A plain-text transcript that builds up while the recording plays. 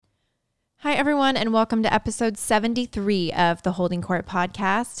Hi, everyone, and welcome to episode 73 of the Holding Court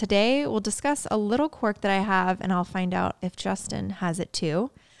podcast. Today, we'll discuss a little quirk that I have, and I'll find out if Justin has it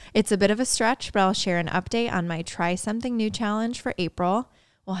too. It's a bit of a stretch, but I'll share an update on my Try Something New challenge for April.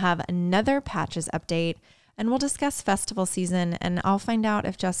 We'll have another Patches update, and we'll discuss festival season, and I'll find out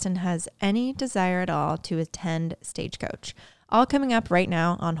if Justin has any desire at all to attend Stagecoach. All coming up right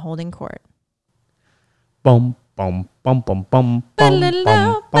now on Holding Court. Bum bum bum bum bum bum bum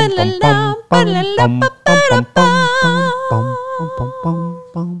bum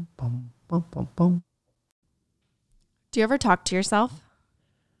bum bum bum. Do you ever talk to yourself?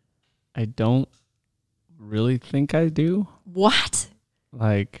 I don't really think I do. What?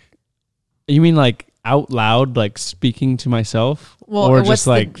 Like, you mean like out loud, like speaking to myself, Well, or what's just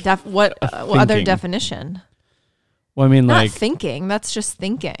like what other definition? Well, I mean, Not like thinking. That's just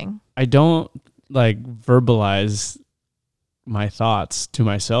thinking. I don't like verbalize my thoughts to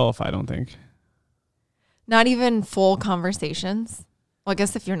myself. I don't think. Not even full conversations. Well, I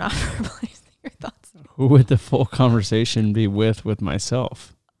guess if you're not verbalizing your thoughts. Who would the full conversation be with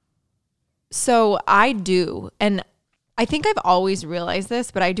myself? So I do. And I think I've always realized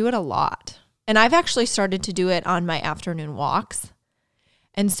this, but I do it a lot. And I've actually started to do it on my afternoon walks.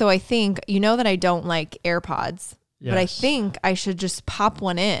 And so I think, you know that I don't like AirPods, but I think I should just pop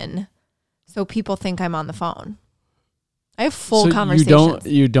one in so people think I'm on the phone. I have full conversations.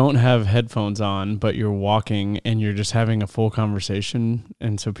 You don't have headphones on, but you're walking and you're just having a full conversation,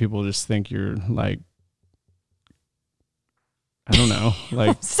 and so people just think you're like, I don't know,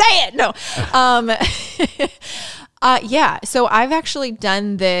 like say it. No. Yeah. So I've actually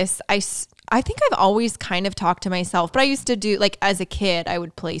done this. I think I've always kind of talked to myself, but I used to do, like, as a kid, I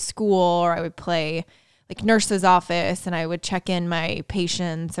would play school, or I would play like nurse's office, and I would check in my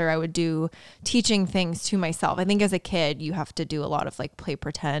patients, or I would do teaching things to myself. I think as a kid, you have to do a lot of like play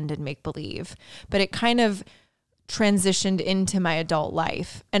pretend and make believe, but it kind of transitioned into my adult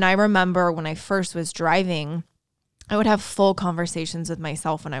life. And I remember when I first was driving, I would have full conversations with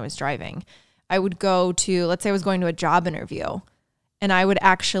myself when I was driving. I would go to, let's say I was going to a job interview, and I would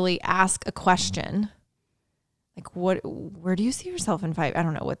actually ask a question. Like, where do you see yourself in 5? I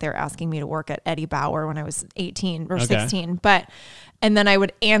don't know what they're asking me to work at Eddie Bauer when I was 18 or 16, and then I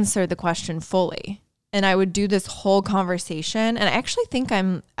would answer the question fully, and I would do this whole conversation. And I actually think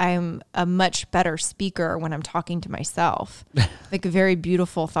I'm a much better speaker when I'm talking to myself, like very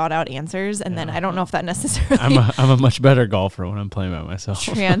beautiful thought out answers. And then I don't know if that necessarily I'm a much better golfer when I'm playing by myself.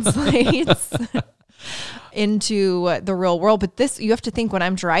 Translates into the real world. But this, you have to think, when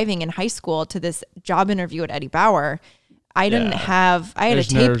I'm driving in high school to this job interview at Eddie Bauer, I had a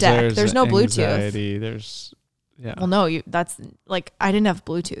tape deck. There's no Bluetooth. Well, no, that's like, I didn't have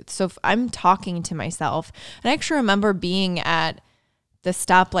Bluetooth. So if I'm talking to myself, and I actually remember being at the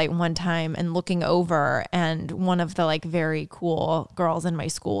stoplight one time and looking over, and one of the like very cool girls in my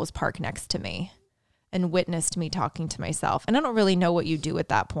school was parked next to me and witnessed me talking to myself. And I don't really know what you do at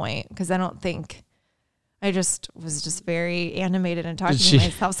that point, because I don't think, I just was just very animated and talking to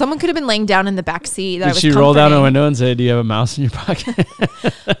myself. Someone could have been laying down in the back seat. Did she roll down a window and say, "Do you have a mouse in your pocket?"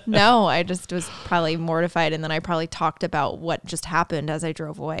 No, I just was probably mortified. And then I probably talked about what just happened as I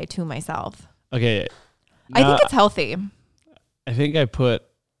drove away to myself. Okay. I think it's healthy. I think I put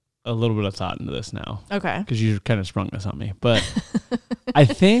a little bit of thought into this now. Okay. Because you kind of sprung this on me. But I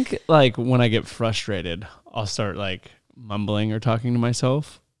think like when I get frustrated, I'll start like mumbling or talking to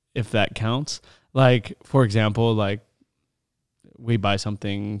myself, if that counts. Like, for example, like we buy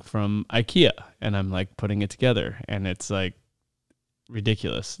something from IKEA and I'm like putting it together, and it's like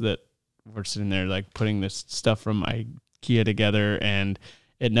ridiculous that we're sitting there like putting this stuff from IKEA together, and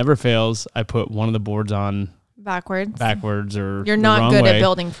it never fails. I put one of the boards on backwards, or you're not good at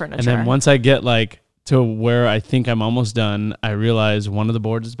building furniture. And then once I get like to where I think I'm almost done, I realize one of the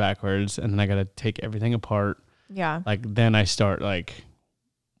boards is backwards, and then I got to take everything apart. Yeah. Like then I start like,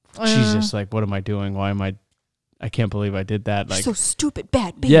 Jesus, like, what am I doing? Why am I can't believe I did that. Like, so stupid,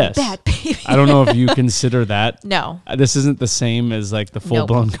 bad baby, yes. Bad baby. I don't know if you consider that. No. This isn't the same as like the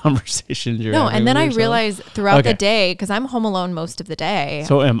full-blown conversations you're having. No, and then I yourself. realized throughout the day, because I'm home alone most of the day.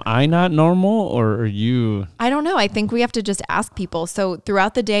 So am I not normal, or are you? I don't know. I think we have to just ask people. So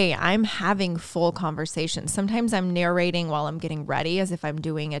throughout the day, I'm having full conversations. Sometimes I'm narrating while I'm getting ready, as if I'm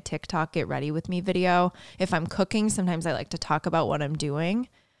doing a TikTok get ready with me video. If I'm cooking, sometimes I like to talk about what I'm doing.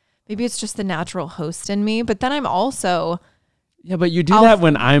 Maybe it's just the natural host in me, but then I'm also... Yeah, but you do that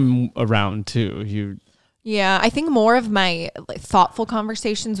when I'm around too. Yeah, I think more of my thoughtful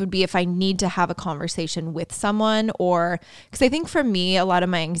conversations would be if I need to have a conversation with someone, or... Because I think for me, a lot of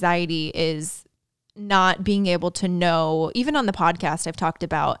my anxiety is not being able to know... Even on the podcast, I've talked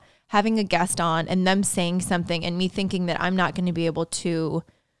about having a guest on and them saying something and me thinking that I'm not going to be able to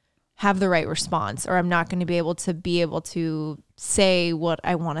have the right response, or I'm not going to be able to say what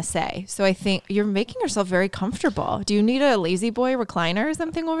I want to say. So I think you're making yourself very comfortable. Do you need a lazy boy recliner or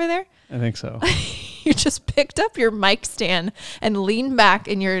something over there? I think so. You just picked up your mic stand and leaned back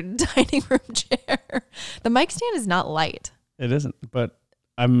in your dining room chair. The mic stand is not light. It isn't, but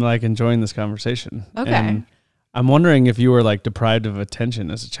I'm like enjoying this conversation. Okay. And I'm wondering if you were like deprived of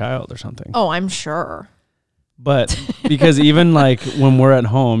attention as a child or something. Oh, I'm sure. But because even like when we're at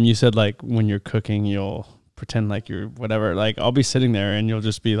home, you said like when you're cooking, you'll pretend like you're whatever. Like I'll be sitting there and you'll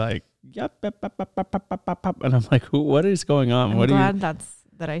just be like, yep, yep, yep, yep, yep, yep, yep, yep. And I'm like, what is going on? I'm what glad do you?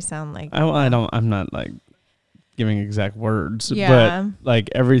 that I sound like. I'm not like giving exact words, Yeah. but like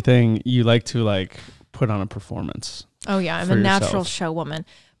everything you like to like put on a performance. Oh yeah, I'm for a natural yourself. show woman.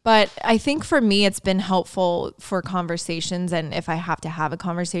 But I think for me, it's been helpful for conversations. And if I have to have a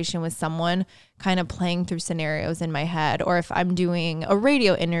conversation with someone, kind of playing through scenarios in my head, or if I'm doing a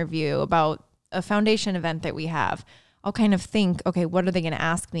radio interview about a foundation event that we have, I'll kind of think, okay, what are they going to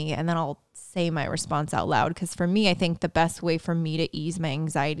ask me? And then I'll say my response out loud. Because for me, I think the best way for me to ease my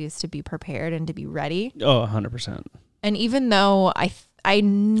anxiety is to be prepared and to be ready. Oh, 100%. And even though I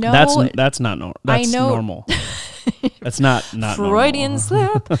know that's not normal. That's I know- normal. That's not Freudian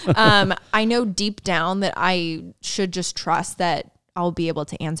normal. slip. I know deep down that I should just trust that I'll be able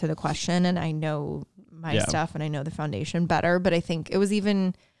to answer the question, and I know my stuff and I know the foundation better. But I think it was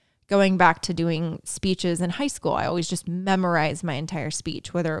even going back to doing speeches in high school. I always just memorized my entire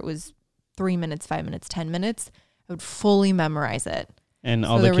speech, whether it was 3 minutes, 5 minutes, 10 minutes, I would fully memorize it. And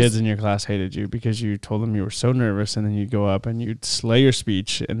So all the there kids was- in your class hated you because you told them you were so nervous, and then you'd go up and you'd slay your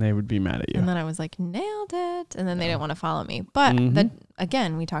speech and they would be mad at you. And then I was like, nailed it. And then they didn't want to follow me. But that,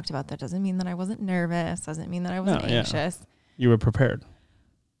 again, we talked about that doesn't mean that I wasn't nervous. Doesn't mean that I wasn't anxious. You were prepared.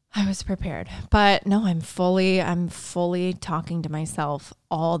 I was prepared. But no, I'm fully talking to myself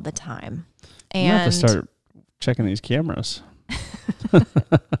all the time. You have to start checking these cameras.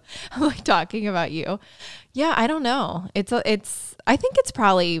 I'm like talking about you. Yeah, I don't know. I think it's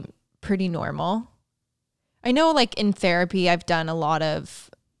probably pretty normal. I know like in therapy, I've done a lot of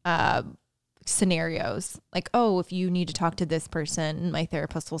scenarios like, oh, if you need to talk to this person, my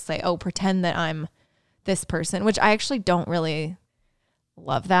therapist will say, oh, pretend that I'm this person, which I actually don't really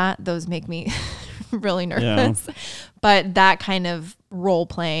love that. Those make me really nervous. Yeah. But that kind of role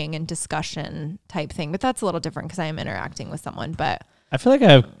playing and discussion type thing. But that's a little different because I am interacting with someone. But I feel like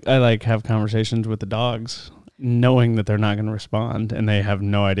I have conversations with the dogs, knowing that they're not going to respond, and they have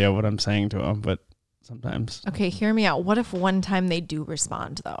no idea what I'm saying to them. But sometimes, okay, hear me out. What if one time they do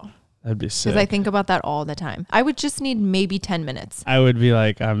respond though? That'd be sick. Because I think about that all the time. I would just need maybe 10 minutes. I would be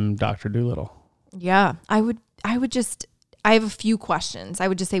like, I'm Dr. Dolittle. Yeah, I have a few questions. I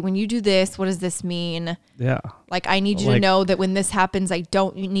would just say, when you do this, what does this mean? Yeah. Like, I need you to know that when this happens, I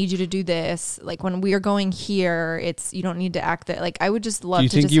don't need you to do this. Like, when we are going here, you don't need to act that. Like, I would just love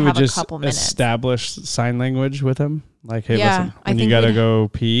to just have a couple minutes. Establish sign language with him? Like, hey, Yeah, listen, when you got to go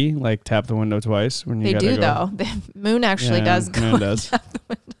pee, like tap the window twice. When you They gotta do, go, though. Moon actually does go Moon does. tap the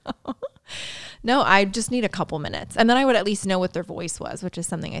window. No, I just need a couple minutes. And then I would at least know what their voice was, which is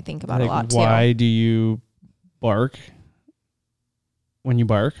something I think about a lot, too. Why do you bark? When you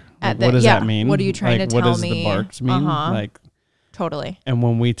bark, what does that mean? What are you trying to tell me? What does the barks mean? Like, totally. And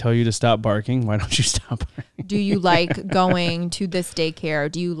when we tell you to stop barking, why don't you stop barking? Do you like going to this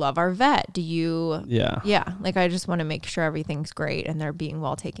daycare? Do you love our vet? Do you? Yeah. Like, I just want to make sure everything's great and they're being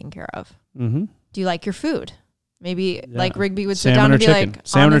well taken care of. Mm-hmm. Do you like your food? Maybe like Rigby would sit Salmon down and be chicken. like,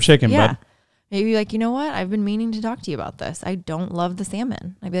 salmon or chicken, bud. Maybe like, you know what? I've been meaning to talk to you about this. I don't love the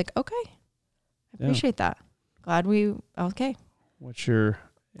salmon. I'd be like, okay, I appreciate that. Glad okay. What's your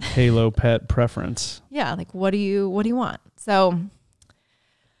Halo pet preference? Yeah. Like, what do you want? So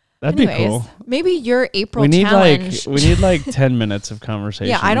that'd be cool. Maybe your April challenge. We need like 10 minutes of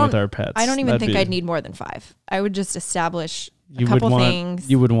conversation with our pets. I don't even think I'd need more than 5. I would just establish a couple things.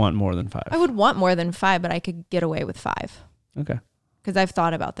 You would want more than 5. I would want more than 5, but I could get away with 5. Okay. Because I've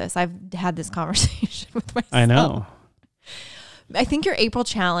thought about this. I've had this conversation with myself. I know. I think your April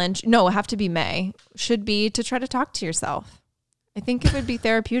challenge, no, it have to be May, should be to try to talk to yourself. I think it would be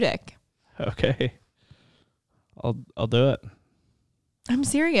therapeutic. Okay. I'll do it. I'm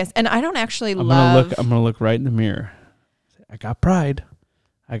serious. And I don't actually I'm gonna look right in the mirror. I got pride.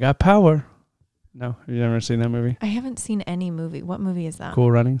 I got power. No, have you never seen that movie? I haven't seen any movie. What movie is that?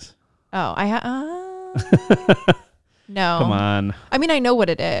 Cool Runnings. Oh, no. Come on. I mean, I know what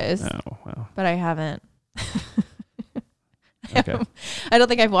it is. Oh, wow. But I haven't. I Okay. don't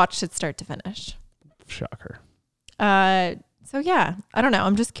think I've watched it start to finish. Shocker. So yeah, I don't know.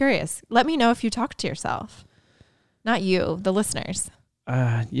 I'm just curious. Let me know if you talk to yourself. Not you, the listeners.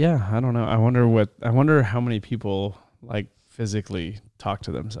 Yeah, I don't know. I wonder how many people like physically talk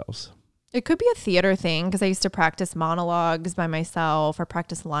to themselves. It could be a theater thing because I used to practice monologues by myself or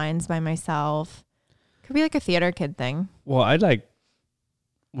practice lines by myself. Could be like a theater kid thing. Well, I like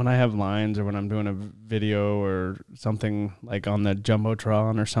when I have lines or when I'm doing a video or something like on the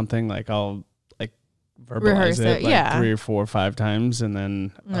Jumbotron or something, like I'll like verbalize Rehearse it it, like 3 or 4 or 5 times and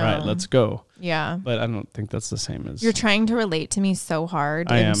then, all right, let's go. Yeah. But I don't think that's the same as... You're trying to relate to me so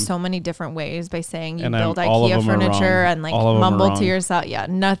hard in so many different ways by saying you build IKEA furniture and like mumble to yourself. Yeah,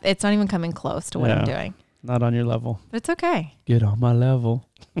 it's not even coming close to what I'm doing. Not on your level. But it's okay. Get on my level.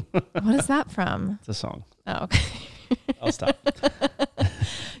 What is that from? It's a song. Oh, okay. I'll stop.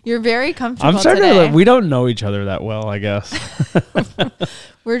 You're very comfortable I'm starting today. we don't know each other that well, I guess.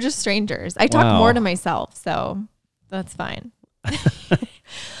 We're just strangers. I talk more to myself, so that's fine.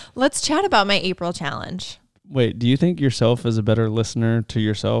 Let's chat about my April challenge. Wait, do you think yourself is a better listener to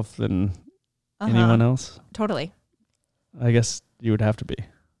yourself than anyone else? Totally. I guess you would have to be.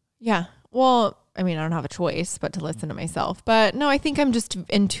 Yeah. Well, I mean, I don't have a choice but to listen to myself. But no, I think I'm just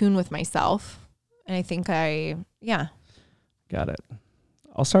in tune with myself. And I think Got it.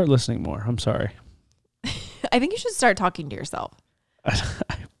 I'll start listening more. I'm sorry. I think you should start talking to yourself.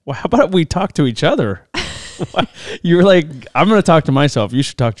 Well, how about we talk to each other? You're like, I'm going to talk to myself. You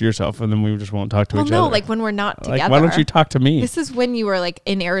should talk to yourself. And then we just won't talk to each other. Well, no, like when we're not together. Like, why don't you talk to me? This is when you were like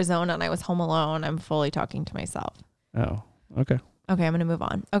in Arizona and I was home alone. I'm fully talking to myself. Oh, okay. Okay, I'm going to move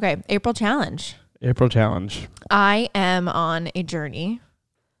on. Okay, April challenge. April challenge. I am on a journey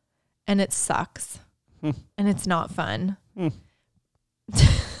and it sucks and it's not fun.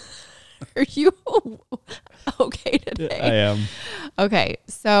 Are you okay today? I am. Okay,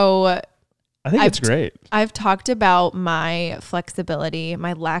 so I think it's great. I've talked about my flexibility,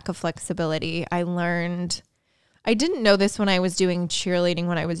 my lack of flexibility. I didn't know this when I was doing cheerleading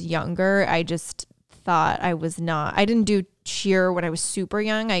when I was younger. I just thought I didn't do cheer when I was super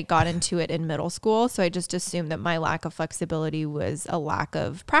young. I got into it in middle school. So I just assumed that my lack of flexibility was a lack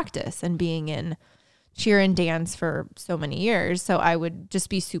of practice and being in cheer and dance for so many years. So I would just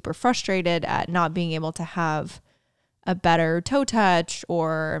be super frustrated at not being able to have a better toe touch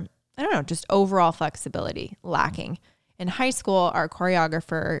or I don't know, just overall flexibility lacking. In high school, our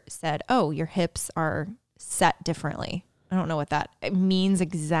choreographer said, "Oh, your hips are set differently." I don't know what that means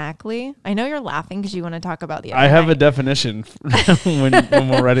exactly. I know you're laughing because you want to talk about the other I have night. a definition when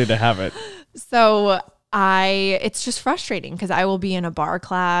we're ready to have it. So it's just frustrating because I will be in a bar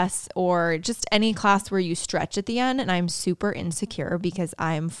class or just any class where you stretch at the end and I'm super insecure because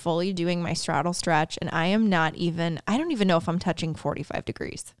I am fully doing my straddle stretch and I don't even know if I'm touching 45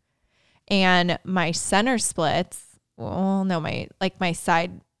 degrees. And my center splits, my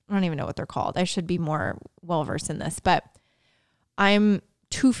side, I don't even know what they're called. I should be more well-versed in this, but I'm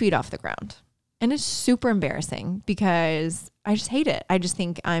 2 feet off the ground. And it's super embarrassing because I just hate it. I just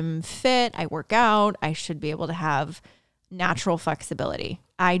think I'm fit. I work out. I should be able to have natural flexibility.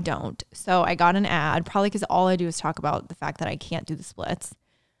 I don't. So I got an ad, probably because all I do is talk about the fact that I can't do the splits.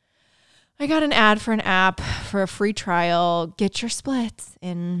 I got an ad for an app for a free trial. Get your splits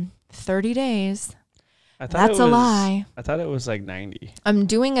in 30 days. That's a lie. I thought it was like 90. I'm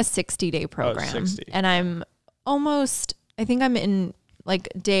doing a 60-day program. 60. And I'm I think I'm in like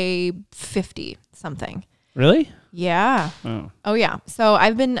day 50 something. Really? Yeah. Oh yeah. So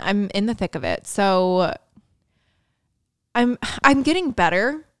I'm in the thick of it. So I'm getting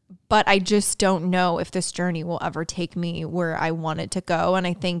better, but I just don't know if this journey will ever take me where I want it to go. And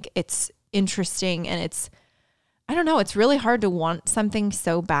I think it's interesting and I don't know, it's really hard to want something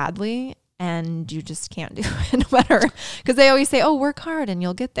so badly and you just can't do it no matter, because they always say, oh, work hard and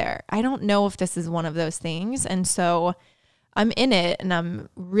you'll get there. I don't know if this is one of those things. And so I'm in it and I'm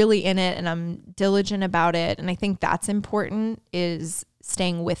really in it and I'm diligent about it. And I think that's important, is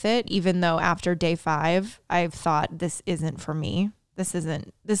staying with it, even though after day 5, I've thought this isn't for me. This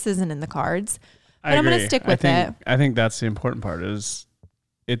isn't in the cards, but I'm going to stick with it. I think that's the important part, is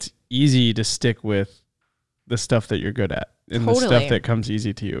it's easy to stick with the stuff that you're good at and the stuff that comes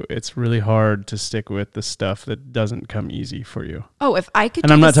easy to you. It's really hard to stick with the stuff that doesn't come easy for you. Oh, if I could,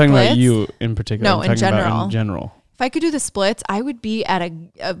 and I'm not talking about you in particular. No, I'm talking about in general. If I could do the splits, I would be at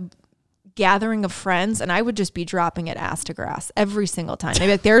a gathering of friends and I would just be dropping it ass to grass every single time. They'd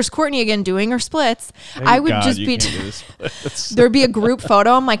be like, there's Courtney again doing her splits. I would just be, there'd be a group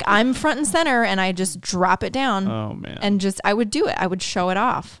photo. I'm like, I'm front and center and I just drop it down. Oh man. And I would do it. I would show it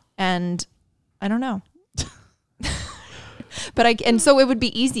off. And I don't know. But so it would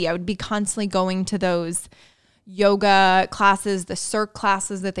be easy. I would be constantly going to those yoga classes, the Cirque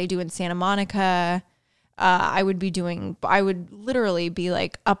classes that they do in Santa Monica. I would literally be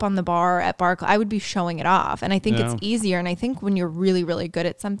like up on the bar at bar. I would be showing it off. And I think it's easier. And I think when you're really, really good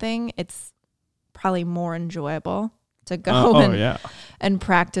at something, it's probably more enjoyable to go and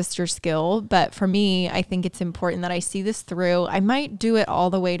practice your skill. But for me, I think it's important that I see this through. I might do it all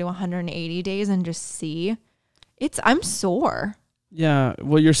the way to 180 days and just see. I'm sore. Yeah.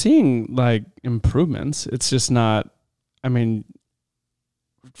 Well, you're seeing like improvements. It's just not, I mean,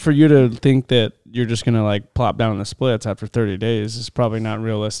 for you to think that you're just going to like plop down in the splits after 30 days is probably not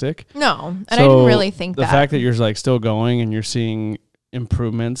realistic. No. And I didn't really think that. The fact that you're like still going and you're seeing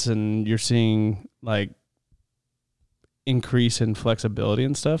improvements and you're seeing like increase in flexibility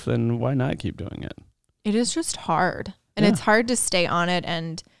and stuff, then why not keep doing it? It is just hard. And it's hard to stay on it.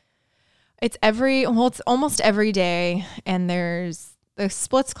 And it's almost every day. And there's the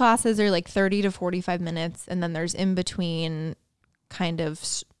splits classes are like 30 to 45 minutes. And then there's in between kind of,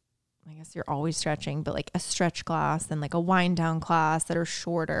 I guess you're always stretching, but like a stretch class and like a wind down class that are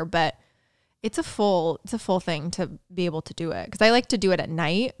shorter, but it's a full thing to be able to do it. Cause I like to do it at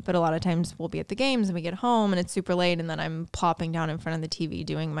night, but a lot of times we'll be at the games and we get home and it's super late. And then I'm plopping down in front of the TV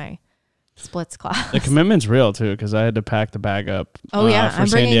doing my splits class. The commitment's real too. Cause I had to pack the bag up. For I'm San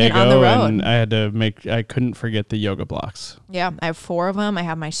bringing Diego, it on the road. And I couldn't forget the yoga blocks. Yeah. I have 4 of them. I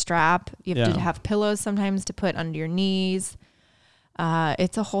have my strap. You have to have pillows sometimes to put under your knees.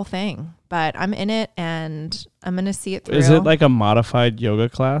 It's a whole thing, but I'm in it and I'm going to see it through. Is it like a modified yoga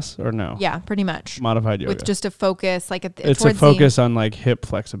class or no? Yeah, pretty much. Modified yoga. With just a focus, like it's a focus on like hip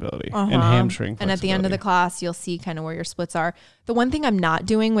flexibility and hamstring flexibility. And at the end of the class, you'll see kind of where your splits are. The one thing I'm not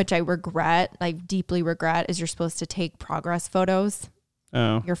doing, which I regret, like deeply regret, is you're supposed to take progress photos.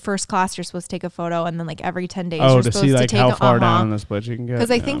 Oh. Your first class, you're supposed to take a photo, and then like every 10 days, you're supposed see like to take how far down in the split you can get.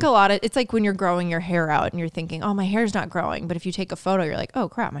 Because I think a lot of it's like when you're growing your hair out and you're thinking, oh, my hair's not growing. But if you take a photo, you're like, oh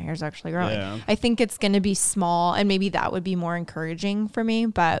crap, my hair's actually growing. Yeah. I think it's going to be small, and maybe that would be more encouraging for me.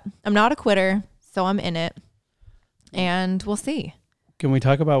 But I'm not a quitter, so I'm in it, and we'll see. Can we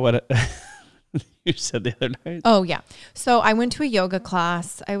talk about what you said the other night? Oh, yeah. So I went to a yoga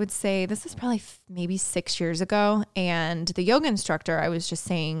class. I would say this is probably maybe 6 years ago. And the yoga instructor, I was just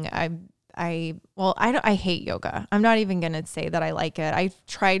saying, I hate yoga. I'm not even going to say that I like it. I've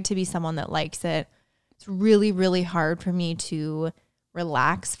tried to be someone that likes it. It's really, really hard for me to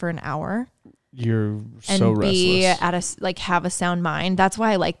relax for an hour. You're so restless. And have a sound mind. That's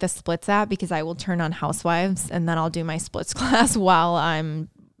why I like the Splits app, because I will turn on Housewives and then I'll do my Splits class while I'm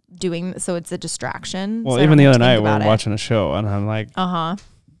doing, so it's a distraction. Well, so even the other night we were watching a show and I'm like,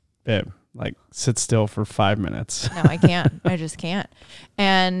 babe, like sit still for 5 minutes. No, I can't. I just can't.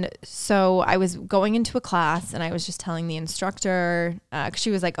 And so I was going into a class and I was just telling the instructor, cause she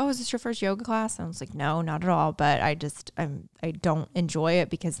was like, oh, is this your first yoga class? And I was like, no, not at all. But I don't enjoy it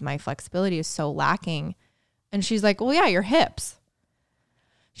because my flexibility is so lacking. And she's like, well, yeah, your hips.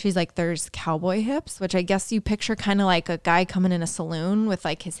 She's like, there's cowboy hips, which I guess you picture kind of like a guy coming in a saloon with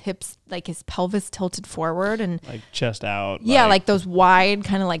like his hips, like his pelvis tilted forward and like chest out. Yeah. Like those wide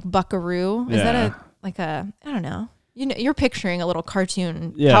kind of like buckaroo. Is that I don't know. You know, you're picturing a little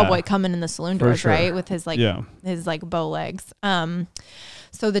cartoon cowboy coming in the saloon doors, right? With his his like bow legs.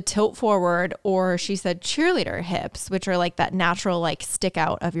 So the tilt forward, or she said cheerleader hips, which are like that natural, like stick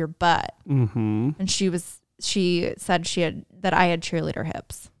out of your butt. Mm-hmm. And she said that I had cheerleader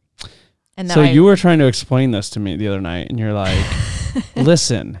hips. And so you were trying to explain this to me the other night, and you're like,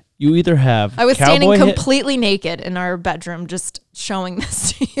 listen, you either have I was standing completely naked in our bedroom just showing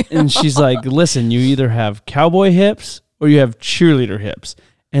this to you. And she's like, listen, you either have cowboy hips or you have cheerleader hips.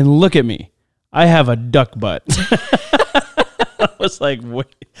 And look at me. I have a duck butt. I was like, wait.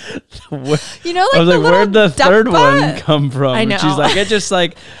 You know, like I was like, where'd the third butt one come from? I know. And she's like, it's just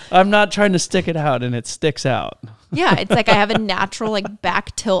like, I'm not trying to stick it out, and it sticks out. Yeah, it's like I have a natural like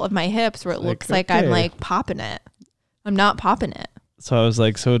back tilt of my hips where it looks like I'm like popping it. I'm not popping it. So I was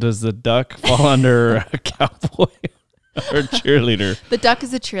like, so does the duck fall under a cowboy or cheerleader? The duck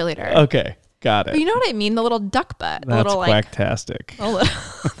is a cheerleader. Okay, got it. But you know what I mean? The little duck butt. That's little, quacktastic.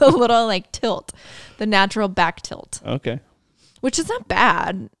 The little like tilt. The natural back tilt. Okay. Which is not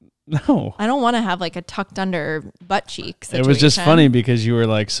bad. No. I don't want to have like a tucked under butt cheek situation. It was just funny because you were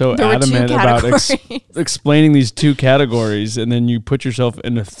like so adamant about explaining these 2 categories, and then you put yourself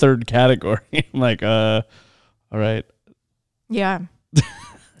in a third category. I'm like, all right. Yeah.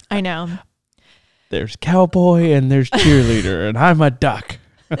 I know. There's cowboy and there's cheerleader, and I'm a duck.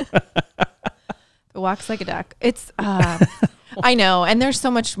 It walks like a duck. It's I know, and there's so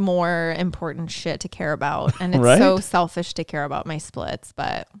much more important shit to care about, and it's so selfish to care about my splits,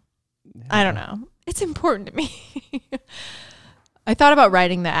 but I don't know. It's important to me. I thought about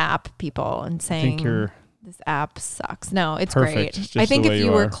writing the app, people, and I saying think you're this app sucks. No, it's perfect, great. just I think the if way you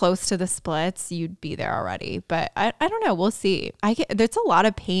you were are. close to the splits, you'd be there already. But I don't know. We'll see. There's a lot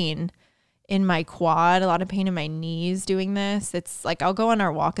of pain in my quad, a lot of pain in my knees doing this. It's like I'll go on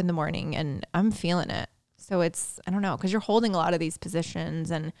our walk in the morning and I'm feeling it. So I don't know, because you're holding a lot of these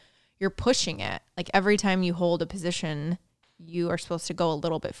positions and you're pushing it. Like every time you hold a position, you are supposed to go a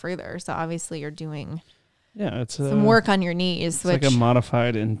little bit further. So obviously you're doing it's some work on your knees. It's like a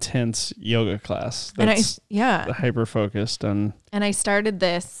modified, intense yoga class. That's hyper focused on. And I started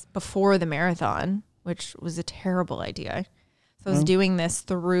this before the marathon, which was a terrible idea. So I was doing this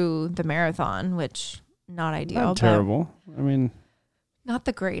through the marathon, which not ideal. Not terrible. I mean, not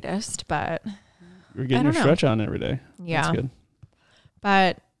the greatest, but you're getting your stretch on every day. Yeah. That's good.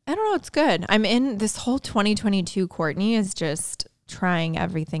 But I don't know. It's good. I'm in this whole 2022. Courtney is just trying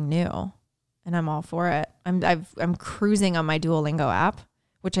everything new. And I'm all for it. I'm cruising on my Duolingo app,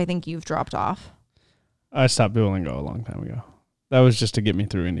 which I think you've dropped off. I stopped Duolingo a long time ago. That was just to get me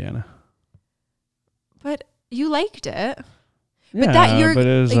through Indiana. But you liked it. Yeah,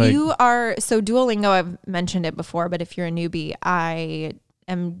 but you are so Duolingo. I've mentioned it before, but if you're a newbie, I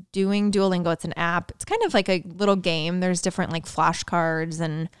am doing Duolingo. It's an app. It's kind of like a little game. There's different like flashcards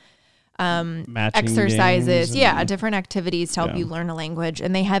and exercises, different activities to help you learn a language,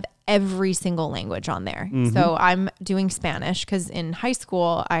 and they have every single language on there. Mm-hmm. So I'm doing Spanish because in high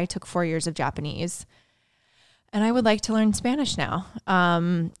school I took 4 years of Japanese, and I would like to learn Spanish now.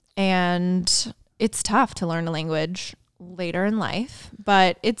 And it's tough to learn a language later in life,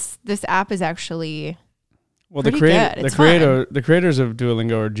 but this app is actually the creators of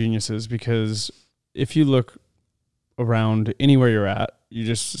Duolingo are geniuses, because if you look around anywhere you're at, you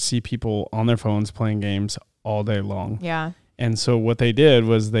just see people on their phones playing games all day long. Yeah. And so what they did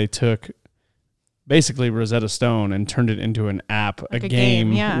was they took basically Rosetta Stone and turned it into an app, like a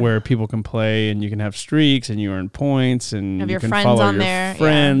game where people can play, and you can have streaks and you earn points, and you can follow your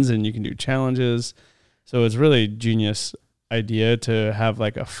friends and you can do challenges. So it's really genius idea to have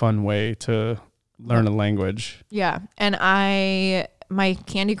like a fun way to learn a language. Yeah. And my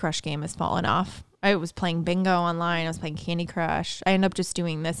Candy Crush game has fallen off. I was playing bingo online. I was playing Candy Crush. I end up just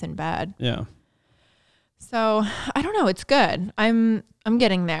doing this in bed. Yeah. So I don't know. It's good. I'm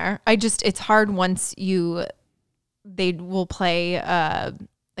getting there. It's hard once they will play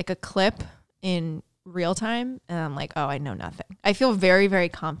like a clip in real time, and I'm like, oh, I know nothing. I feel very, very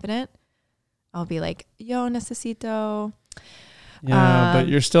confident. I'll be like, yo, necesito. Yeah, but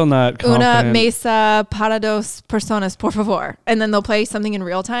you're still not confident. Una mesa para dos personas, por favor. And then they'll play something in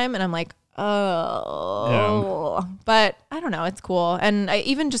real time, and I'm like, oh. Yeah. But I don't know. It's cool. And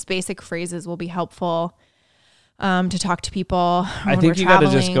even just basic phrases will be helpful to talk to people. I think you got to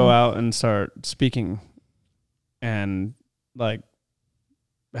just go out and start speaking and like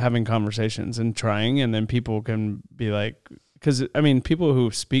having conversations and trying, and then people can be like, because I mean, people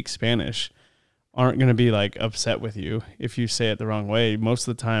who speak Spanish aren't going to be like upset with you if you say it the wrong way. Most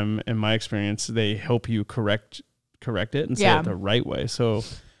of the time, in my experience, they help you correct it and say it the right way. So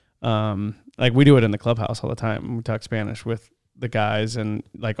like we do it in the clubhouse all the time. We talk Spanish with the guys, and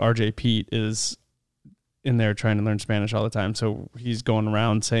like RJ Pete is in there trying to learn Spanish all the time. So he's going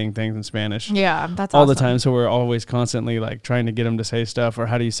around saying things in Spanish. Yeah, that's all awesome. the time. So we're always constantly like trying to get him to say stuff, or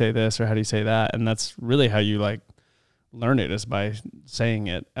how do you say this, or how do you say that? And that's really how you like learn it, is by saying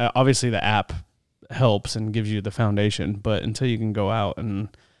it. Obviously the app helps and gives you the foundation, but until you can go out and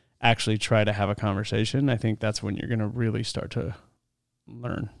actually try to have a conversation, I think that's when you're going to really start to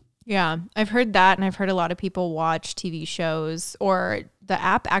learn. Yeah, I've heard that, and I've heard a lot of people watch TV shows, or the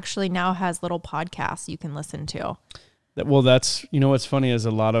app actually now has little podcasts you can listen to. Well, that's, what's funny is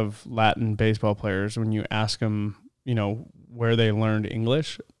a lot of Latin baseball players, when you ask them, where they learned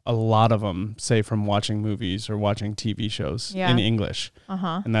English, a lot of them say from watching movies or watching TV shows in English.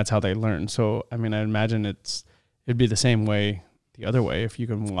 And that's how they learn. So, I mean, I imagine it'd be the same way the other way. If you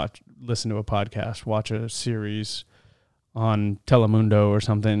can listen to a podcast, watch a series on Telemundo or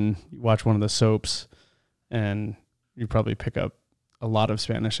something, watch one of the soaps, and you probably pick up a lot of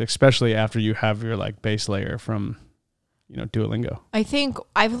Spanish, especially after you have your like base layer from, Duolingo. I think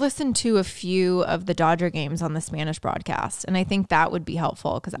I've listened to a few of the Dodger games on the Spanish broadcast, and I think that would be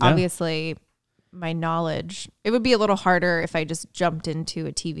helpful, because obviously my knowledge, it would be a little harder if I just jumped into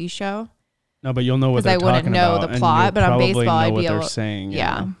a TV show. No, but you'll know what they're talking about. Because I wouldn't know the plot, but on baseball, I'd be able to saying.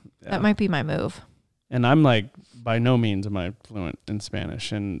 Yeah, that might be my move. And I'm like, by no means am I fluent in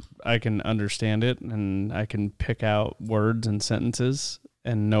Spanish, and I can understand it, and I can pick out words and sentences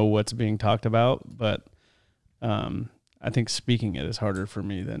and know what's being talked about. But I think speaking it is harder for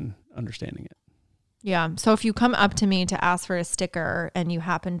me than understanding it. Yeah. So if you come up to me to ask for a sticker and you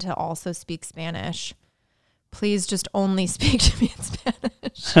happen to also speak Spanish, please just only speak to me in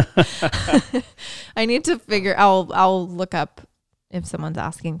Spanish. I need to figure, I'll look up if someone's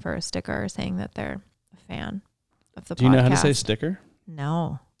asking for a sticker or saying that they're a fan of the podcast. Do you know how to say sticker?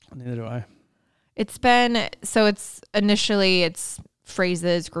 No. Neither do I. It's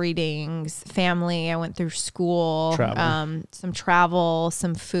phrases, greetings, family. I went through school, some travel,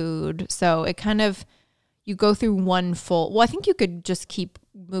 some food. So it kind of, you go through one full, well, I think you could just keep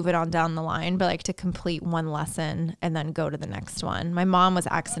moving on down the line, but like to complete one lesson and then go to the next one. My mom was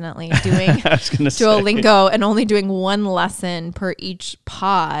accidentally doing Duolingo and only doing one lesson per each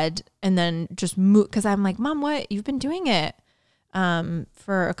pod and then just move. Cause I'm like, Mom, what? You've been doing it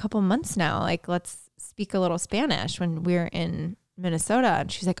for a couple months now. Like, let's speak a little Spanish when we're in Minnesota.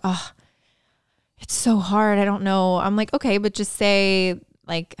 And she's like, oh, it's so hard. I don't know. I'm like, okay, but just say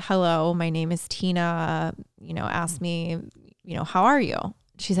like, hello, my name is Tina, ask me, how are you?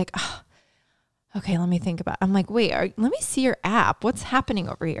 She's like, oh, okay, let me think about it. I'm like, wait, let me see your app. What's happening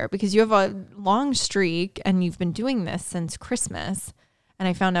over here? Because you have a long streak and you've been doing this since Christmas. And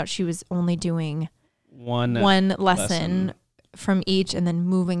I found out she was only doing one lesson from each and then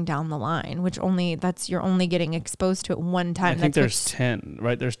moving down the line, which you're only getting exposed to it one time. I think there's 10,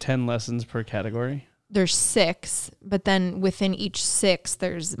 right? There's 10 lessons per category. There's 6, but then within each 6,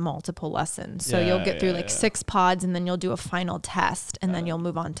 there's multiple lessons. So you'll get through 6 pods and then you'll do a final test and then you'll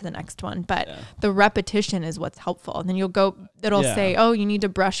move on to the next one. But the repetition is what's helpful. And then it'll say, oh, you need to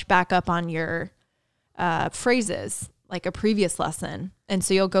brush back up on your phrases, like a previous lesson. And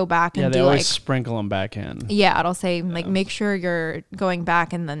so you'll go back and they always sprinkle them back in. Yeah, it'll say make sure you're going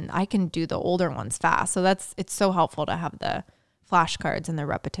back, and then I can do the older ones fast. So it's so helpful to have the flashcards and the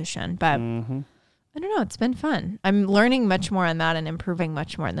repetition. But I don't know, it's been fun. I'm learning much more on that and improving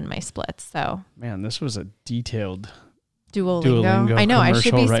much more than my splits. So man, this was a detailed Duolingo. I know, I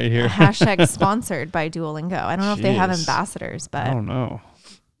should be right here. hashtag sponsored by Duolingo. I don't know if they have ambassadors, but I don't know.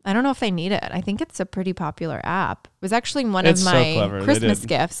 I don't know if they need it. I think it's a pretty popular app. It was actually one of my Christmas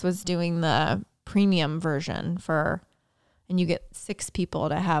gifts was doing the premium version and you get 6 people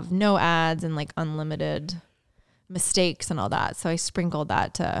to have no ads and like unlimited mistakes and all that. So I sprinkled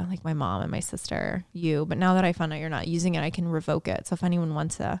that to like my mom and my sister, but now that I found out you're not using it, I can revoke it. So if anyone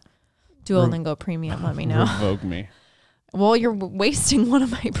wants a Duolingo premium, let me know. Revoke me. Well, you're wasting one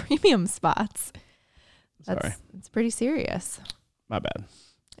of my premium spots. Sorry. It's pretty serious. My bad.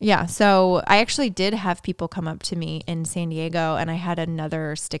 Yeah. So I actually did have people come up to me in San Diego and I had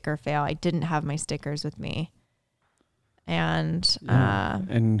another sticker fail. I didn't have my stickers with me. And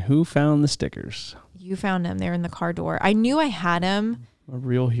who found the stickers? You found them. They're in the car door. I knew I had them. A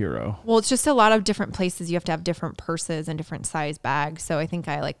real hero. Well, it's just a lot of different places. You have to have different purses and different size bags. So I think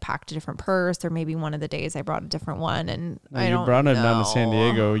I like packed a different purse, or maybe one of the days I brought a different one. And you brought them down to San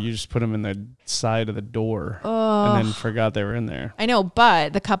Diego. You just put them in the side of the door and then forgot they were in there. I know,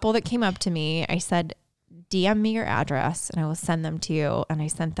 but the couple that came up to me, I said, DM me your address and I will send them to you. And I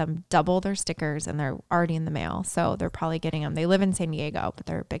sent them double their stickers and they're already in the mail. So they're probably getting them. They live in San Diego, but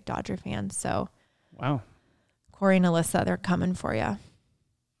they're big Dodger fans. So wow. Corey and Alyssa, they're coming for you.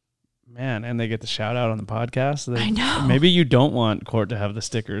 Man, and they get the shout out on the podcast. I know. Maybe you don't want Court to have the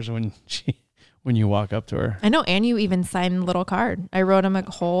stickers when you walk up to her. I know, and you even signed a little card. I wrote them a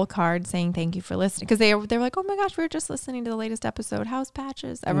whole card saying thank you for listening, because they're like, oh my gosh, we were just listening to the latest episode. How's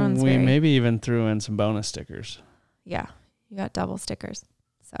Patches? We maybe even threw in some bonus stickers. Yeah, you got double stickers.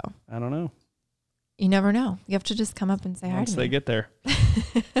 So I don't know. You never know. You have to just come up and say hi to me. Once they get there.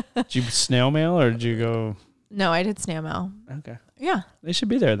 Did you snail mail or did you go? No, I did snail mail. Okay. Yeah. They should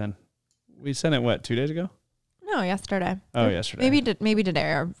be there then. We sent it, 2 days ago? No, yesterday. Oh, yesterday. Maybe today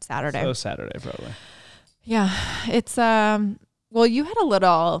or Saturday. So Saturday, probably. Yeah. It's, well, you had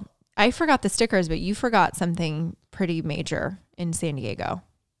I forgot the stickers, but you forgot something pretty major in San Diego.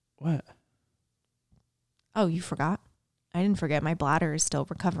 What? Oh, you forgot? I didn't forget. My bladder is still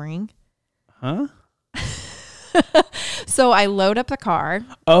recovering. Huh? So I load up the car.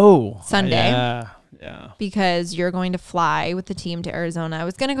 Oh. Sunday. Yeah. Because you're going to fly with the team to Arizona. I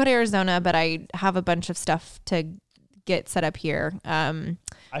was going to go to Arizona, but I have a bunch of stuff to get set up here.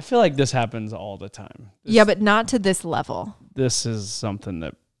 I feel like this happens all the time. But not to this level. This is something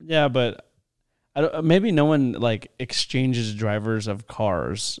that, but maybe no one like exchanges drivers of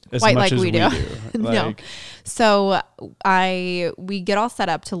cars as quite much like as we do. No. So we get all set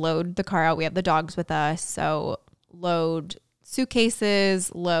up to load the car out. We have the dogs with us. So load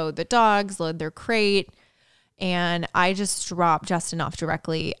suitcases, load the dogs, load their crate. And I just drop Justin off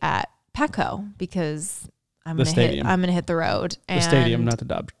directly at Petco because I'm going to hit the road. The stadium, not the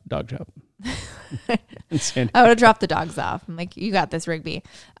dog shop. I would have dropped the dogs off. I'm like, you got this, Rigby.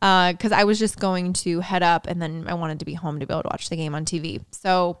 Because I was just going to head up and then I wanted to be home to be able to watch the game on TV.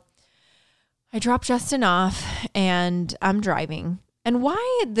 So I dropped Justin off and I'm driving. And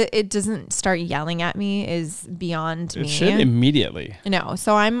why it doesn't start yelling at me is beyond me. It should immediately. No.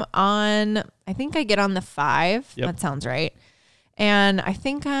 So I'm on, I think I get on the 5. Yep. That sounds right. And I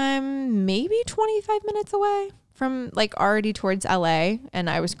think I'm maybe 25 minutes away from like already towards LA. And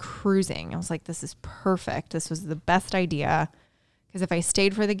I was cruising. I was like, this is perfect. This was the best idea. Because if I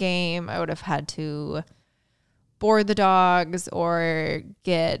stayed for the game, I would have had to board the dogs or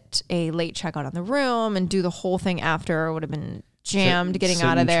get a late checkout on the room and do the whole thing after. It would have been jammed getting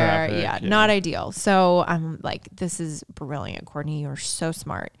out of there. Traffic, yeah, not ideal. So I'm like, this is brilliant, Courtney. You're so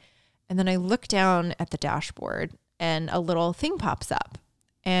smart. And then I look down at the dashboard and a little thing pops up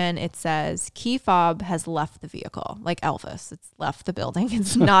and it says key fob has left the vehicle. Like Elvis, it's left the building.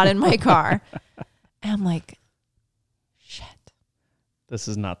 It's not in my car. And I'm like, shit. This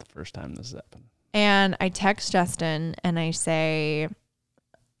is not the first time this has happened. And I text Justin and I say,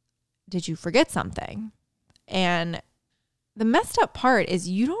 did you forget something? And the messed up part is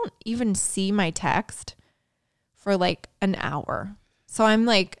you don't even see my text for like an hour. So I'm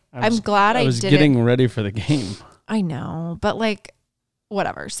like, I'm glad I was getting ready for the game. I know, but like,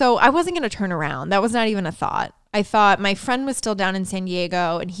 whatever. So I wasn't going to turn around. That was not even a thought. I thought my friend was still down in San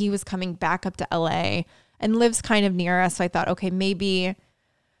Diego and he was coming back up to LA and lives kind of near us. So I thought, okay, maybe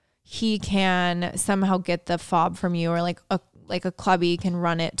he can somehow get the fob from you or like a clubby can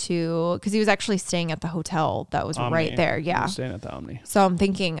run it to, because he was actually staying at the hotel that was Omni. Right there. Yeah. Staying at the Omni. So I'm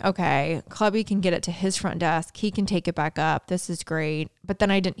thinking, okay, clubby can get it to his front desk. He can take it back up. This is great. But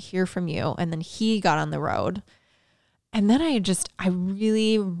then I didn't hear from you. And then he got on the road. And then I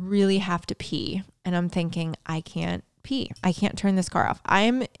really, really have to pee. And I'm thinking, I can't pee. I can't turn this car off.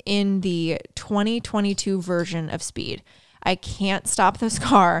 I'm in the 2022 version of Speed. I can't stop this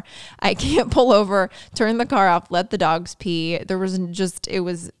car. I can't pull over, turn the car off, let the dogs pee. It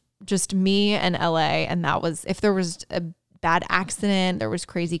was just me and LA. And that was, if there was a bad accident, there was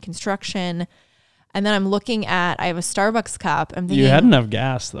crazy construction. And then I'm looking at, I have a Starbucks cup. I'm thinking, you had enough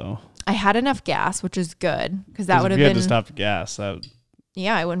gas though. I had enough gas, which is good because that would have been. If you had to stop the gas,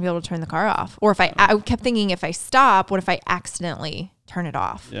 yeah, I wouldn't be able to turn the car off. Or if I kept thinking, if I stop, what if I accidentally turn it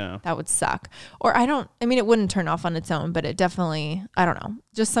off? Yeah, that would suck. Or it wouldn't turn off on its own, but it definitely, I don't know.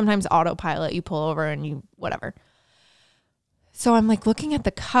 Just sometimes autopilot, you pull over and you whatever. So I'm like looking at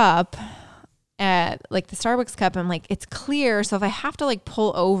the cup, at like the Starbucks cup. I'm like, it's clear. So if I have to like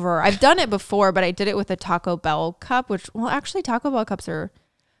pull over, I've done it before, but I did it with a Taco Bell cup, which actually Taco Bell cups are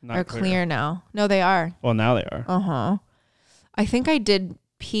clear now. No, they are. Well, now they are. I think I did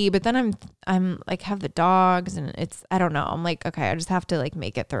pee, but then I'm like have the dogs and I don't know. I'm like, okay, I just have to like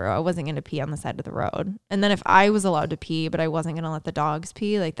make it through. I wasn't going to pee on the side of the road. And then if I was allowed to pee, but I wasn't going to let the dogs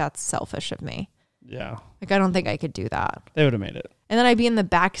pee, like that's selfish of me. Yeah. Like I don't think I could do that. They would have made it. And then I'd be in the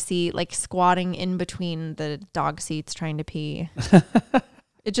back seat, like squatting in between the dog seats trying to pee.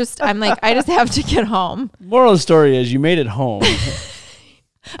 I'm like, I just have to get home. Moral of the story is you made it home.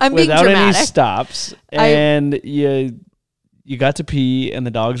 I'm being dramatic. Without any stops. And you got to pee and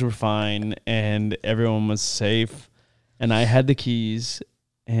the dogs were fine and everyone was safe and I had the keys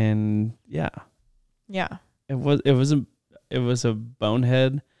and yeah. Yeah. It was a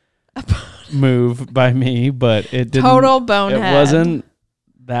bonehead move by me, but it didn't. Total bonehead. It wasn't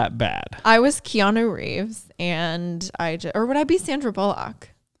that bad. I was Keanu Reeves and or would I be Sandra Bullock?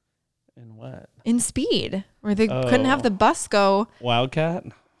 In what? In Speed, where they couldn't have the bus go. Wildcat?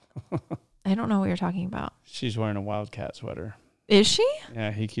 I don't know what you're talking about. She's wearing a Wildcat sweater. Is she?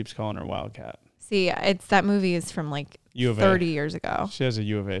 Yeah, he keeps calling her Wildcat. See, that movie is from like 30 years ago. She has a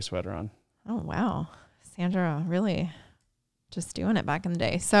U of A sweater on. Oh, wow. Sandra really just doing it back in the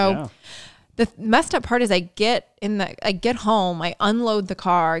day. So the messed up part is I get home, I unload the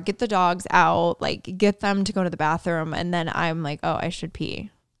car, get the dogs out, like get them to go to the bathroom. And then I'm like, oh, I should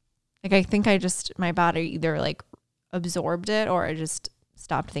pee. Like, I think my body either like absorbed it or I just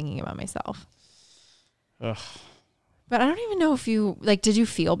stopped thinking about myself. Ugh. But I don't even know if you did you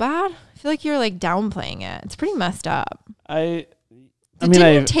feel bad? I feel like you're like downplaying it. It's pretty messed up.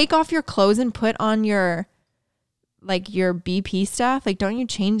 Didn't you take off your clothes and put on your BP stuff? Like, don't you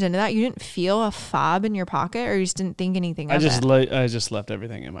change into that? You didn't feel a fob in your pocket or you just didn't think anything of it? I just left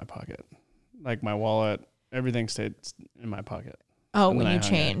everything in my pocket. Like my wallet, everything stayed in my pocket. Oh, when you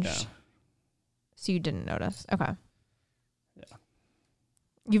changed. So you didn't notice. Okay. Yeah.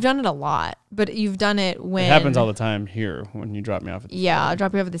 You've done it a lot, but you've done it when... It happens all the time here when you drop me off at the stadium. I'll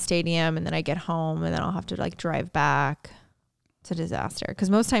drop you off at the stadium and then I get home and then I'll have to like drive back. It's a disaster because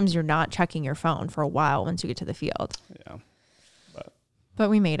most times you're not checking your phone for a while once you get to the field. Yeah. But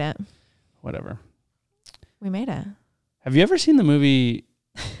we made it. Whatever. We made it. Have you ever seen the movie?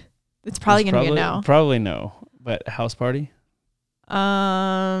 It's probably going to be a no. Probably no. But House Party?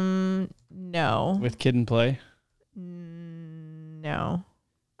 No. With Kid and Play? No.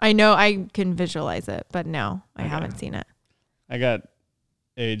 I know I can visualize it, but no, I haven't seen it. I got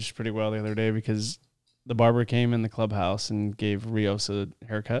aged pretty well the other day because the barber came in the clubhouse and gave Rios a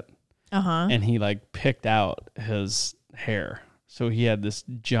haircut. Uh-huh. And he like picked out his hair. So he had this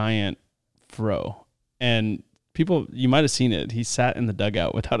giant fro. And people, you might have seen it. He sat in the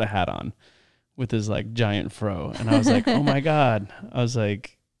dugout without a hat on with his like giant fro. And I was like, oh my God. I was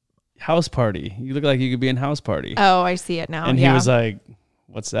like, House Party. You look like you could be in House Party. Oh, I see it now. And he was like,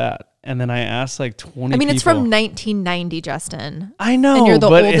 what's that? And then I asked like 20 people. It's from 1990, Justin. I know. And you're the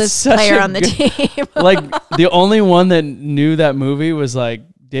oldest player on the team. Like the only one that knew that movie was like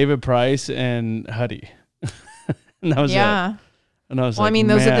David Price and Huddy. And that was it. And I was like,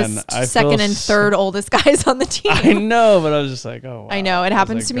 those are the second and third oldest guys on the team. I know, but I was just like, oh, wow. I know. It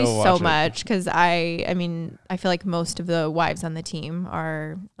happens to me so much because I feel like most of the wives on the team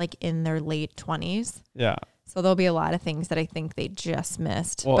are like in their late 20s. Yeah. So there'll be a lot of things that I think they just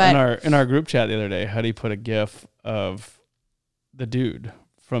missed. Well, but in our group chat the other day, Huddy put a GIF of the dude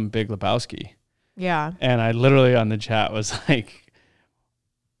from Big Lebowski. Yeah. And I literally on the chat was like,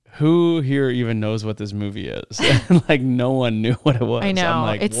 who here even knows what this movie is? And like no one knew what it was. I know. I'm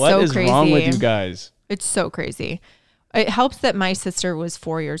like, it's what so is crazy. wrong with you guys? It's so crazy. It helps that my sister was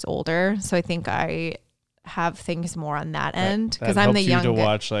 4 years older, so I think I have things more on that end because I'm the youngest. To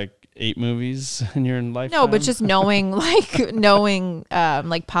watch like 8 movies in your lifetime? No, but just knowing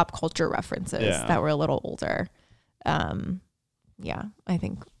like pop culture references that were a little older. I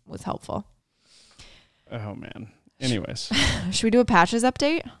think was helpful. Oh man. Anyways. Should we do a Patches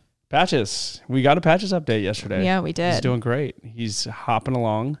update? Patches. We got a Patches update yesterday. Yeah, we did. He's doing great. He's hopping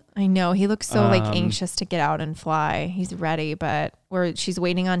along. I know. He looks so like anxious to get out and fly. He's ready, but she's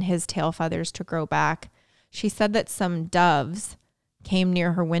waiting on his tail feathers to grow back. She said that some doves came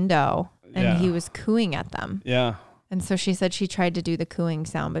near her window and he was cooing at them. Yeah. And so she said she tried to do the cooing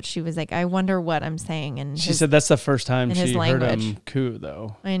sound, but she was like, I wonder what I'm saying. And she said that's the first time she heard him coo,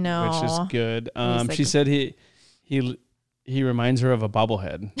 though. I know. Which is good. She said he reminds her of a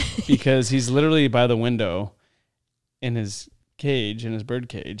bobblehead because he's literally by the window in his bird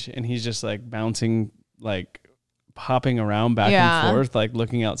cage, and he's just like bouncing, like hopping around back and forth, like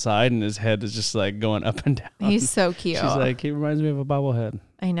looking outside, and his head is just like going up and down. He's so cute. She's like, he reminds me of a bobblehead.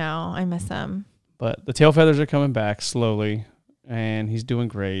 I know. I miss him. But the tail feathers are coming back slowly, and he's doing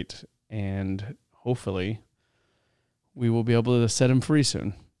great, and hopefully we will be able to set him free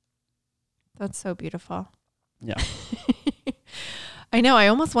soon. That's so beautiful. Yeah. I know. I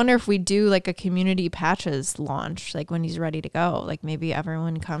almost wonder if we do like a community Patches launch, like when he's ready to go. Like maybe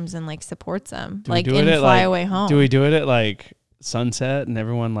everyone comes and like supports him, like in Fly Away Home. Do we do it at like sunset and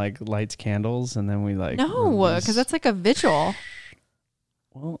everyone like lights candles and then we like? No, because that's like a vigil.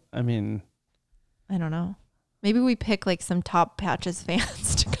 Well, I mean, I don't know. Maybe we pick like some top Patches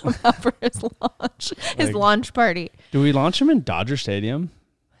fans to come out for his launch, his launch party. Do we launch him in Dodger Stadium?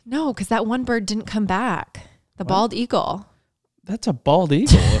 No, because that one bird didn't come back. The bald eagle. That's a bald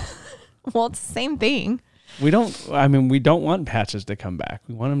eagle. Well, it's the same thing. We don't want Patches to come back.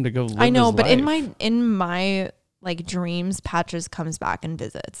 We want him to go live his life. But in my like dreams, Patches comes back and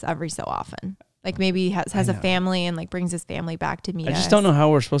visits every so often. Like maybe he has a family and like brings his family back to meet us. I just don't know how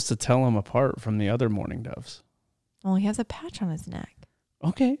we're supposed to tell him apart from the other mourning doves. Well, he has a patch on his neck.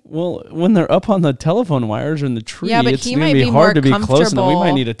 Okay. Well, when they're up on the telephone wires or in the tree, but it's going to be hard to be close enough. We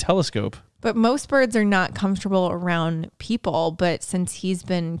might need a telescope. But most birds are not comfortable around people. But since he's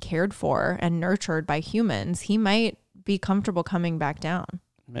been cared for and nurtured by humans, he might be comfortable coming back down.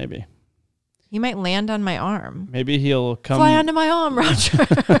 Maybe. He might land on my arm. Maybe he'll come. Fly onto my arm, Roger.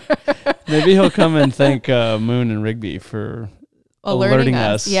 Maybe he'll come and thank Moon and Rigby for alerting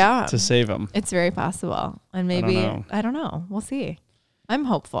us to save him. It's very possible. And maybe, I don't know. We'll see. I'm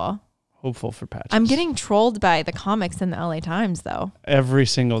hopeful. Hopeful for Patches. I'm getting trolled by the comics in the LA Times, though. Every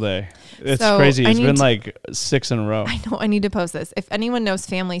single day. It's crazy. It's been like 6 in a row. I know. I need to post this. If anyone knows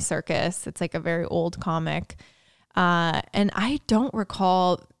Family Circus, it's like a very old comic. And I don't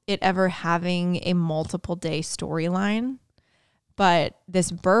recall it ever having a multiple day storyline. But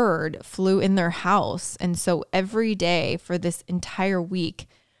this bird flew in their house. And so every day for this entire week,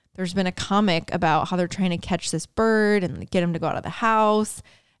 there's been a comic about how they're trying to catch this bird and get him to go out of the house.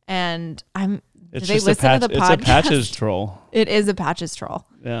 And do they listen to the podcast? It's a Patches troll. It is a Patches troll.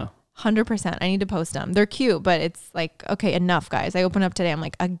 Yeah. 100%. I need to post them. They're cute, but it's like, okay, enough, guys. I open up today. I'm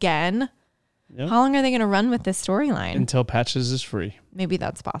like, again? Yep. How long are they going to run with this storyline? Until Patches is free. Maybe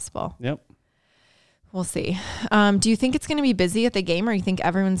that's possible. Yep. We'll see. Do you think it's going to be busy at the game, or you think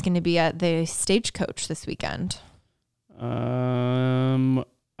everyone's going to be at the Stagecoach this weekend? Well,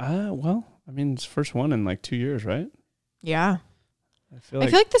 I mean, it's the first one in like 2 years, right? Yeah. I feel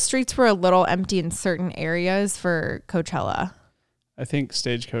like the streets were a little empty in certain areas for Coachella. I think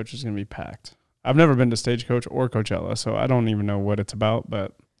Stagecoach is going to be packed. I've never been to Stagecoach or Coachella, so I don't even know what it's about,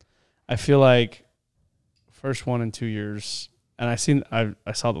 but I feel like first one in 2 years, and I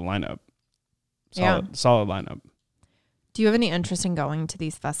saw the lineup. Solid lineup. Do you have any interest in going to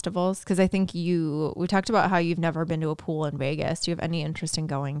these festivals? Because I think we talked about how you've never been to a pool in Vegas. Do you have any interest in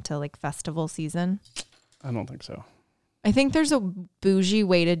going to like festival season? I don't think so. I think there's a bougie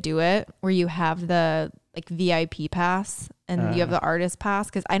way to do it where you have the like VIP pass and you have the artist pass.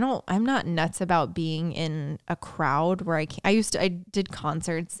 Because I'm not nuts about being in a crowd where I did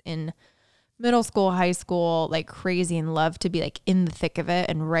concerts in middle school, high school, like crazy, and love to be like in the thick of it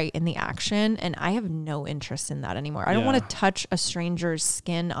and right in the action. And I have no interest in that anymore. I don't want to touch a stranger's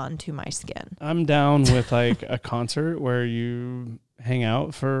skin onto my skin. I'm down with like a concert where you hang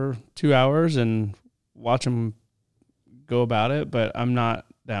out for 2 hours and watch them go about it. But I'm not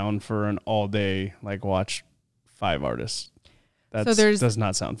down for an all day, like watch 5 artists. That does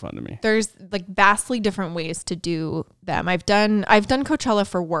not sound fun to me. There's like vastly different ways to do them. I've done Coachella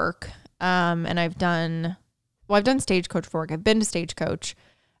for work. And I've done Stagecoach for work. I've been to Stagecoach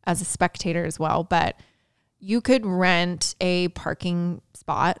as a spectator as well, but you could rent a parking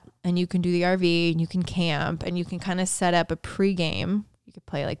spot and you can do the RV and you can camp and you can kind of set up a pregame. You could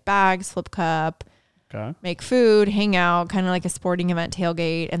play like bags, flip cup, make food, hang out, kind of like a sporting event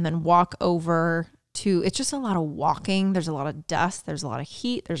tailgate, and then walk over to, it's just a lot of walking. There's a lot of dust. There's a lot of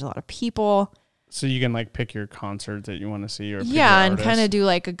heat. There's a lot of people. So you can like pick your concert that you want to see, or and kind of do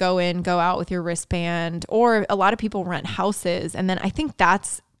like a go in, go out with your wristband. Or a lot of people rent houses, and then I think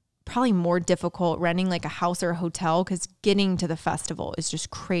that's probably more difficult, renting like a house or a hotel, because getting to the festival is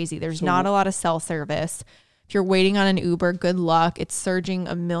just crazy. There's not a lot of cell service. If you're waiting on an Uber, good luck. It's surging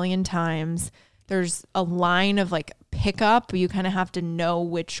a million times. There's a line of like pickup. You kind of have to know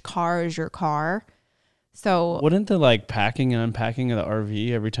which car is your car. So wouldn't the like packing and unpacking of the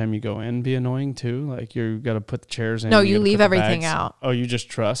RV every time you go in be annoying too? Like you got to put the chairs in. No, you leave everything out. Oh, you just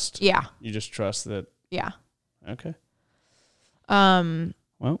trust? Yeah. You just trust that. Yeah. Okay. Well,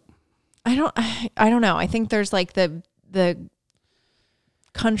 I don't know. I think there's like the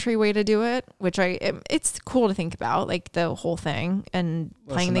country way to do it, which it's cool to think about, like the whole thing and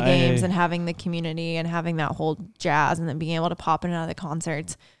playing the games and having the community and having that whole jazz and then being able to pop in and out of the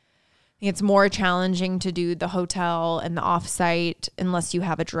concerts. It's more challenging to do the hotel and the offsite unless you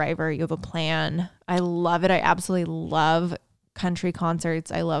have a driver, you have a plan. I love it. I absolutely love country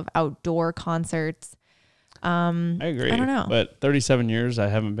concerts. I love outdoor concerts. I agree. I don't know. But 37 years, I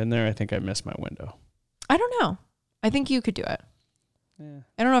haven't been there. I think I missed my window. I don't know. I think you could do it. Yeah.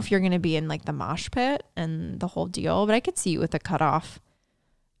 I don't know if you're going to be in like the mosh pit and the whole deal, but I could see you with a cutoff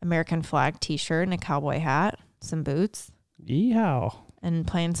American flag t-shirt and a cowboy hat, some boots. Yeehaw. And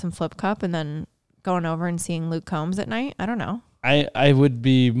playing some flip cup and then going over and seeing Luke Combs at night. I don't know. I would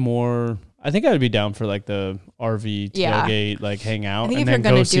be more, I think I would be down for like the RV tailgate, like hang out, I think and if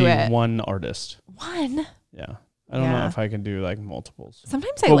then you're go see it, one artist. One? Yeah. I don't know if I can do like multiples.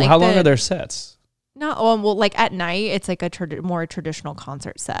 Sometimes I like how long are their sets? No, well, like at night, it's like a more traditional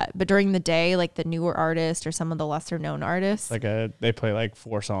concert set. But during the day, like the newer artists or some of the lesser known artists. Like they play like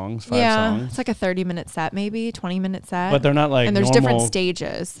 4 songs, 5 songs. It's like a 30-minute set, maybe 20-minute set. But they're not like, and there's different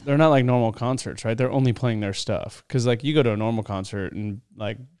stages. They're not like normal concerts, right? They're only playing their stuff. Because like you go to a normal concert and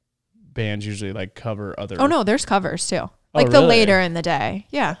like bands usually like cover other. Oh no, there's covers too. Like the later in the day.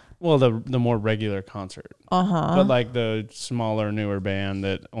 Yeah. Well, the more regular concert. Uh-huh. But like the smaller, newer band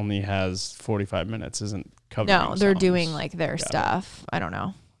that only has 45 minutes isn't covering No, they're songs. doing like their stuff. I don't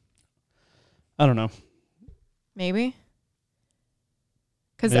know. Maybe.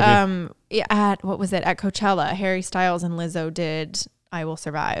 Because what was it? At Coachella, Harry Styles and Lizzo did I Will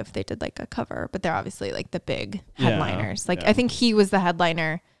Survive. They did like a cover, but they're obviously like the big headliners. I think he was the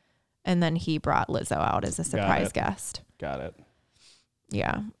headliner, and then he brought Lizzo out as a surprise guest. Got it.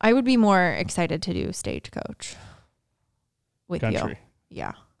 Yeah. I would be more excited to do Stagecoach with you.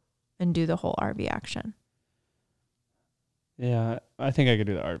 Yeah. And do the whole RV action. Yeah. I think I could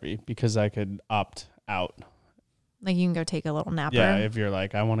do the RV because I could opt out. Like you can go take a little nap. Yeah. If you're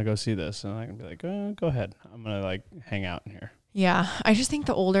like, I want to go see this, and I can be like, go ahead. I'm going to like hang out in here. Yeah. I just think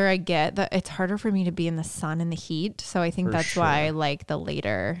the older I get, it's harder for me to be in the sun and the heat. So I think that's why I like the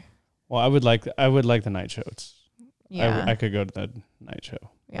later Well, I would like the night show. Yeah. I could go to the night show.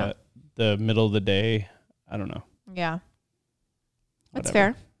 Yeah. But the middle of the day, I don't know. Yeah. That's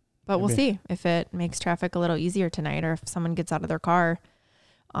Whatever. fair. But we'll Maybe. see if it makes traffic a little easier tonight or if someone gets out of their car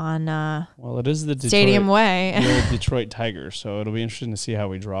on Well, it is the Stadium Way. the old Detroit Tigers, so it'll be interesting to see how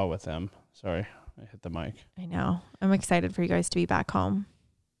we draw with them. Sorry, I hit the mic. I know. I'm excited for you guys to be back home.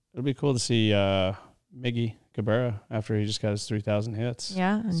 It'll be cool to see Miggy Cabrera after he just got his 3,000 hits.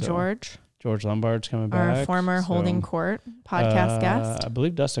 Yeah. And So, George Lombard's coming back. our former so, Holding Court podcast guest. I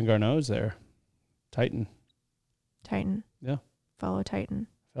believe Dustin Garneau's there. Titan. Titan. Yeah. Fellow Titan.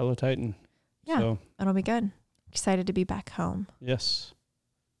 Fellow Titan. Yeah. So, It'll be good. Excited to be back home. yes.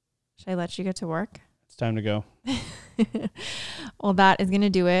 Should I let you get to work? It's time to go. Well, that is going to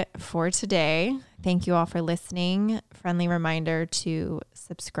do it for today. Thank you all for listening. Friendly reminder to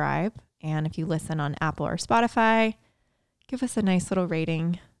subscribe. And if you listen on Apple or Spotify, give us a nice little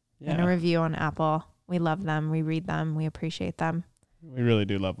rating and a Yeah. review on Apple. We love them. We read them. We appreciate them. We really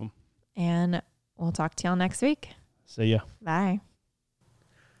do love them. And we'll talk to y'all next week. See ya. Bye.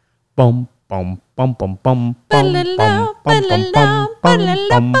 Bum bum bum bum bum bum Ba-la-la, bum bum bum bum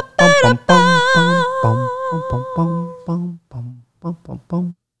ba-la-la, bum bum bum bum bum bum bum bum bum bum bum bum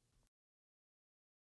bum.